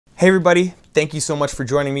Hey everybody, thank you so much for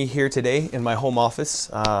joining me here today in my home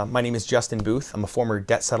office. My name is Justin Booth. I'm a former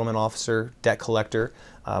debt settlement officer, debt collector.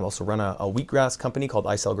 I also run a wheatgrass company called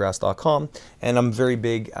isellgrass.com, and I'm very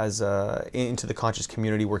big into the conscious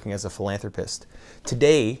community, working as a philanthropist.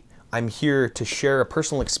 Today, I'm here to share a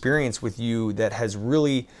personal experience with you that has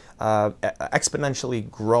really exponentially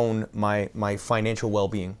grown my financial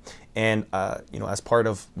well-being. And as part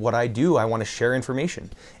of what I do, I want to share information.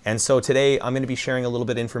 And so today I'm going to be sharing a little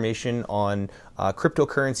bit of information on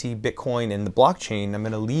cryptocurrency, Bitcoin, and the blockchain. I'm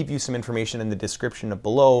going to leave you some information in the description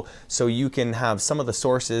below so you can have some of the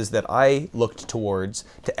sources that I looked towards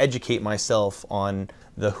to educate myself on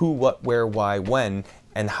the who, what, where, why, when,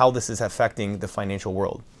 and how this is affecting the financial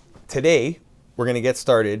world. Today, we're going to get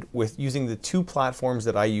started with using the two platforms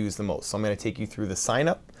that I use the most. So I'm going to take you through the sign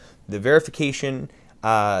up, the verification,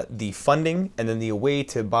 the funding, and then the way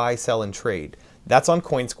to buy, sell, and trade. That's on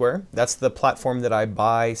Coinsquare. That's the platform that I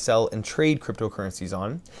buy, sell, and trade cryptocurrencies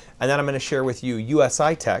on. And then I'm going to share with you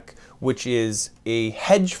USI Tech, which is a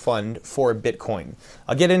hedge fund for Bitcoin.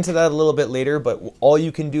 I'll get into that a little bit later, but all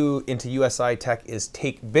you can do into USI Tech is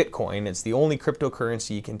take Bitcoin. It's the only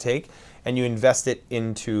cryptocurrency you can take, and you invest it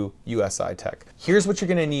into USI Tech. Here's what you're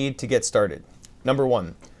going to need to get started. Number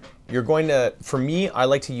one, for me, I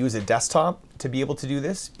like to use a desktop to be able to do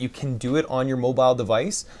this. You can do it on your mobile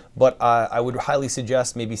device, but I would highly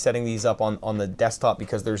suggest maybe setting these up on the desktop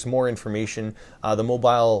because there's more information. The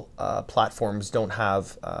mobile platforms don't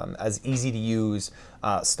have as easy to use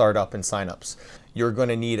startup and signups. You're going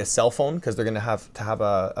to need a cell phone because they're going to have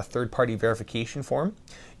a third-party verification form.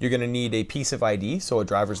 You're going to need a piece of ID, so a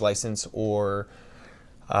driver's license or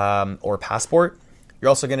passport. You're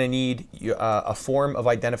also going to need a form of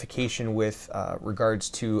identification with regards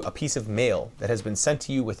to a piece of mail that has been sent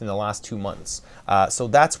to you within the last 2 months. So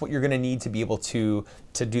that's what you're going to need to be able to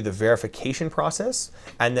do the verification process.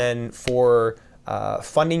 And then for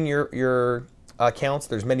funding your accounts,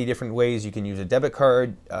 there's many different ways. You can use a debit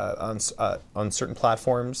card on certain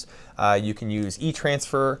platforms. You can use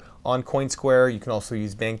e-transfer on Coinsquare. You can also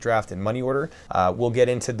use bank draft and money order. We'll get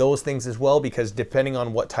into those things as well because depending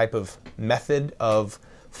on what type of method of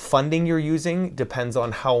funding you're using depends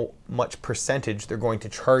on how much percentage they're going to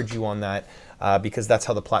charge you on that because that's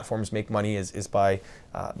how the platforms make money is by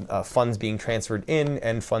funds being transferred in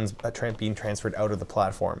and funds being transferred out of the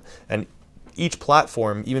platform. And each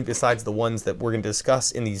platform, even besides the ones that we're going to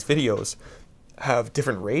discuss in these videos, have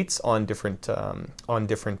different rates on different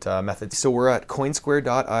methods. So we're at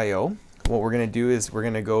coinsquare.io. What we're going to do is we're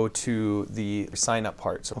going to go to the sign up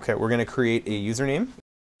part. So okay, we're going to create a username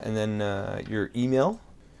and then your email,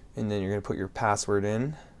 and then you're going to put your password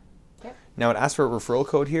in. Yep. Now it asks for a referral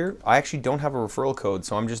code here. I actually don't have a referral code,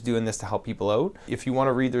 so I'm just doing this to help people out. If you want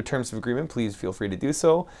to read their terms of agreement, please feel free to do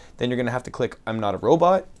so. Then you're going to have to click I'm not a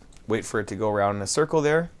robot. Wait for it to go around in a circle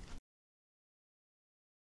there.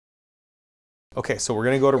 Okay, so we're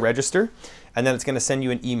going to go to register, and then it's going to send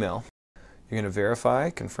you an email. You're going to verify,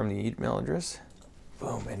 confirm the email address.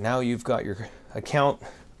 Boom, and now you've got your account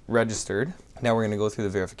registered. Now we're going to go through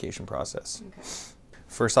the verification process. Okay.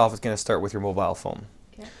 First off, it's going to start with your mobile phone.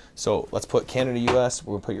 Okay. So let's put Canada, US.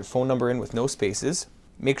 We're going to put your phone number in with no spaces.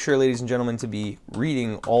 Make sure, ladies and gentlemen, to be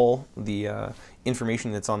reading all the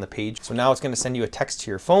information that's on the page. So now it's going to send you a text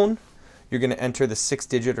to your phone. You're going to enter the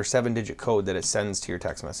 6-digit or 7-digit code that it sends to your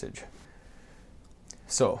text message.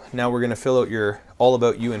 So now we're going to fill out your all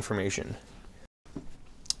about you information.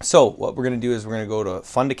 So what we're going to do is we're going to go to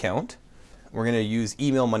fund account. We're going to use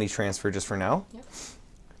email money transfer just for now. Yep.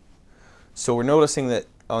 So we're noticing that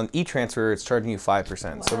on e-transfer it's charging you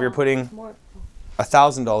 5%. Wow. So if you're putting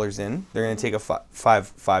 $1,000 in, they're going to take a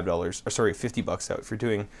 $50 out. If you're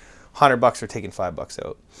doing $100, they're taking $5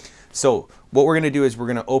 out. So what we're going to do is we're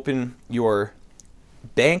going to open your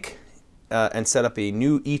bank and set up a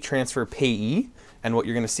new e-transfer payee. And what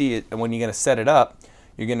you're going to see is, and when you're going to set it up,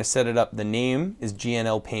 you're going to set it up. The name is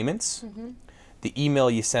GNL Payments. Mm-hmm. The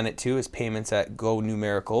email you send it to is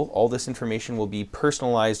payments@GoNumerical. All this information will be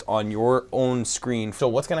personalized on your own screen. So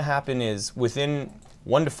what's going to happen is within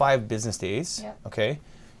 1 to 5 business days, yep. Okay,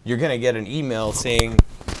 you're going to get an email saying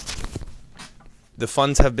the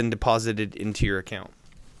funds have been deposited into your account.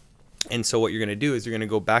 And so what you're going to do is you're going to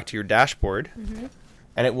go back to your dashboard, mm-hmm.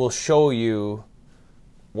 and it will show you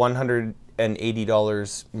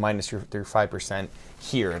 $180 minus your 5%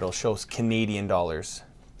 here. It'll show Canadian dollars,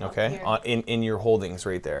 okay, in your holdings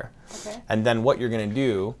right there. Okay. And then what you're going to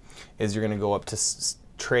do is you're going to go up to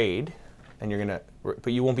trade, and you're going to,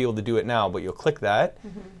 but you won't be able to do it now, but you'll click that.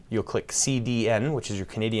 Mm-hmm. You'll click CDN, which is your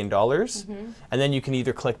Canadian dollars, mm-hmm. and then you can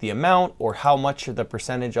either click the amount or how much the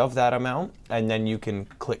percentage of that amount, and then you can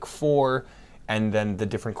click for, and then the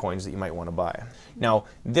different coins that you might want to buy. Now,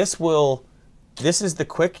 this is the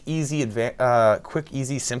quick,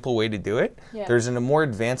 easy, simple way to do it. Yeah. There's a more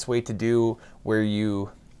advanced way to do where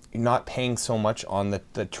you're not paying so much on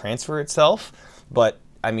the transfer itself, but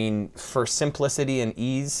I mean, for simplicity and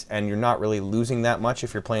ease, and you're not really losing that much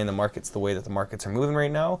if you're playing the markets the way that the markets are moving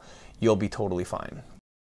right now, you'll be totally fine.